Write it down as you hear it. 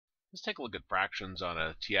Let's take a look at fractions on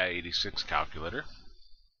a TI-86 calculator.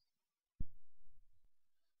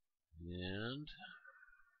 And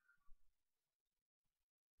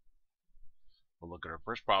we'll look at our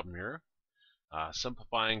first problem here.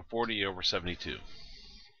 Simplifying 40 over 72.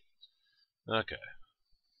 Okay.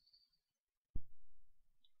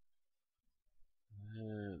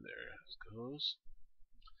 And there it goes.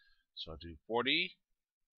 So I'll do 40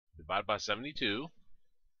 divided by 72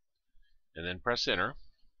 and then press enter.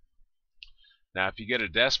 Now if you get a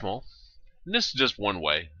decimal, and this is just one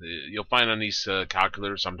way, you'll find on these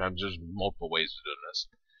calculators sometimes there's multiple ways of doing this.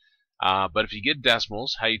 But if you get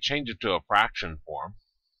decimals, how you change it to a fraction form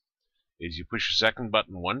is you push your second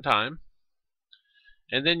button one time,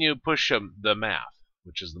 and then you push the math,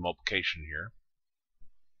 which is the multiplication here.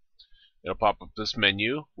 It'll pop up this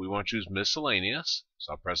menu. We want to choose miscellaneous,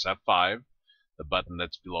 so I'll press F5, the button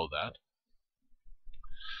that's below that.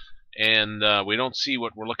 And we don't see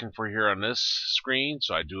what we're looking for here on this screen,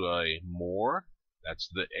 so I do a more. That's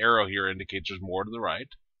the arrow here indicates there's more to the right.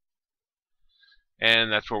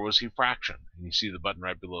 And that's where we'll see fraction. And you see the button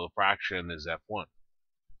right below fraction is F1.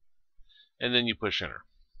 And then you push enter.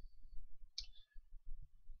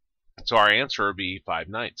 So our answer would be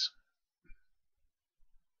 5/9.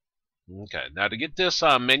 Okay, now to get this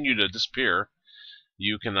menu to disappear,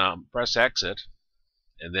 you can press exit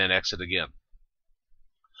and then exit again.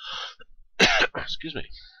 Excuse me.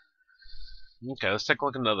 Okay, let's take a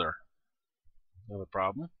look at another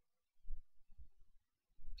problem.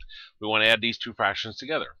 We want to add these two fractions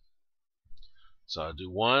together. So I'll do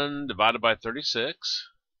 1 divided by 36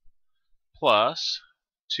 plus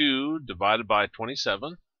 2 divided by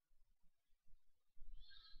 27.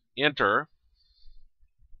 Enter.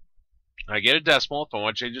 I get a decimal. If I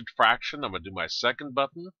want to change it to fraction, I'm going to do my second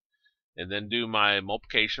button and then do my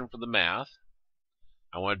multiplication for the math.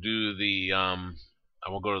 I want to do the, I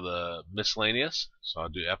will go to the miscellaneous, so I'll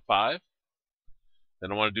do F5.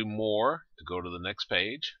 Then I want to do more to go to the next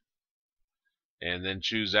page, and then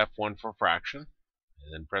choose F1 for fraction,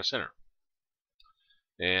 and then press enter.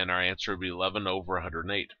 And our answer will be 11 over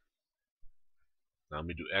 108. Now let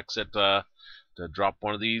me do exit to drop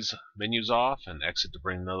one of these menus off, and exit to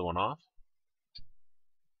bring another one off.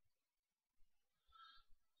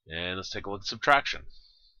 And let's take a look at subtraction.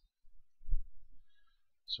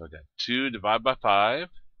 So I got 2 divided by 5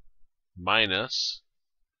 minus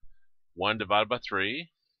 1 divided by 3.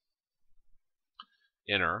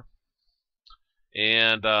 Enter.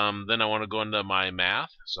 And then I want to go into my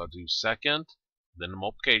math. So I'll do second, then the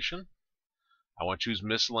multiplication. I want to choose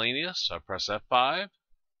miscellaneous, so I press F5.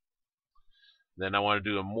 Then I want to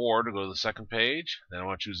do a more to go to the second page. Then I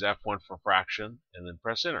want to choose F1 for fraction, and then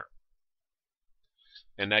press enter.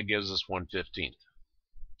 And that gives us 1/15.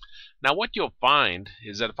 Now what you'll find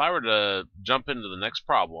is that if I were to jump into the next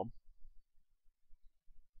problem,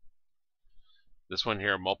 this one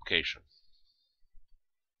here, multiplication.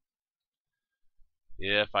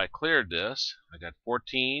 If I cleared this, I got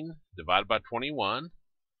 14 divided by 21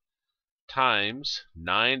 times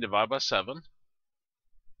 9 divided by 7,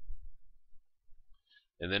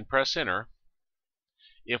 and then press enter.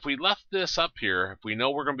 If we left this up here, if we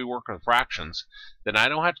know we're going to be working with fractions, then I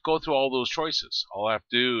don't have to go through all those choices. All I have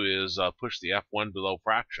to do is push the F1 below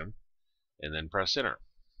fraction and then press enter.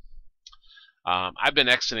 I've been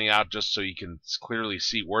exiting out just so you can clearly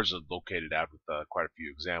see where's it located at with quite a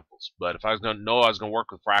few examples. But if I was going to know I was going to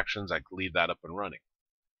work with fractions, I could leave that up and running.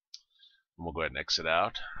 And we'll go ahead and exit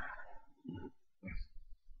out.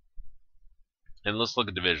 And let's look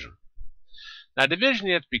at division. Now division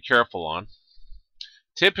you have to be careful on.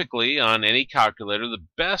 Typically, on any calculator, the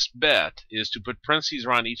best bet is to put parentheses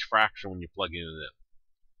around each fraction when you're plugging it in.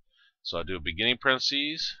 So I'll do a beginning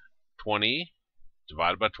parentheses, 20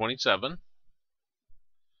 divided by 27,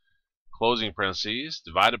 closing parentheses,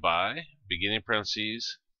 divided by, beginning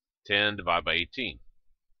parentheses, 10 divided by 18,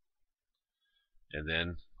 and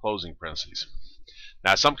then closing parentheses.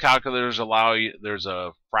 Now some calculators allow you, there's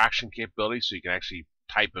a fraction capability, so you can actually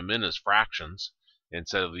type them in as fractions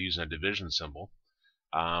instead of using a division symbol.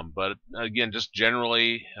 But again, just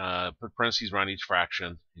generally put parentheses around each fraction,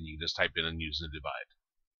 and you can just type in and use the divide.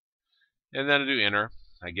 And then I do enter.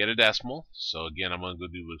 I get a decimal. So again, I'm going to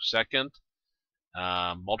go do second,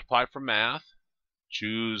 multiply for math,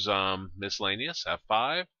 choose miscellaneous,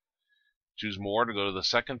 F5, choose more to go to the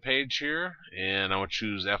second page here, and I want to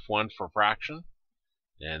choose F1 for fraction,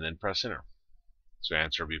 and then press enter. So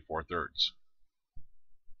answer will be 4/3.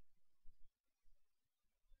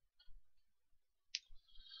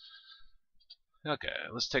 Okay,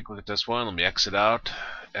 let's take a look at this one. Let me exit out,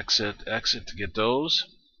 exit to get those.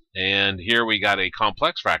 And here we got a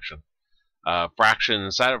complex fraction. Fraction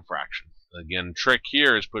inside of fraction. Again, trick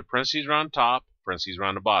here is put parentheses around top, parentheses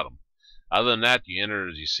around the bottom. Other than that, you enter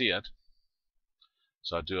it as you see it.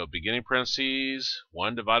 So I'll do a beginning parentheses,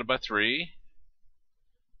 1 divided by 3,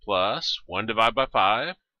 plus 1 divided by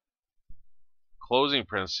 5, closing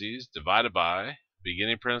parentheses, divided by,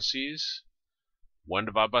 beginning parentheses, 1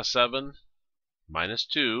 divided by 7, minus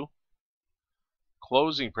 2,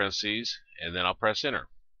 closing parentheses, and then I'll press enter.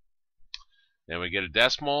 Then we get a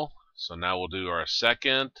decimal, so now we'll do our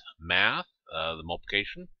second math, the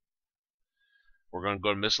multiplication. We're going to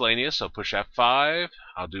go to miscellaneous, so push F5.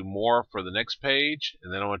 I'll do more for the next page,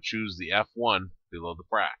 and then I want to choose the F1 below the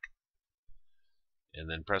frac. And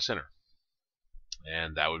then press enter.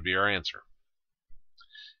 And that would be our answer.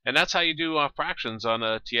 And that's how you do fractions on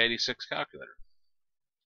a TI-86 calculator.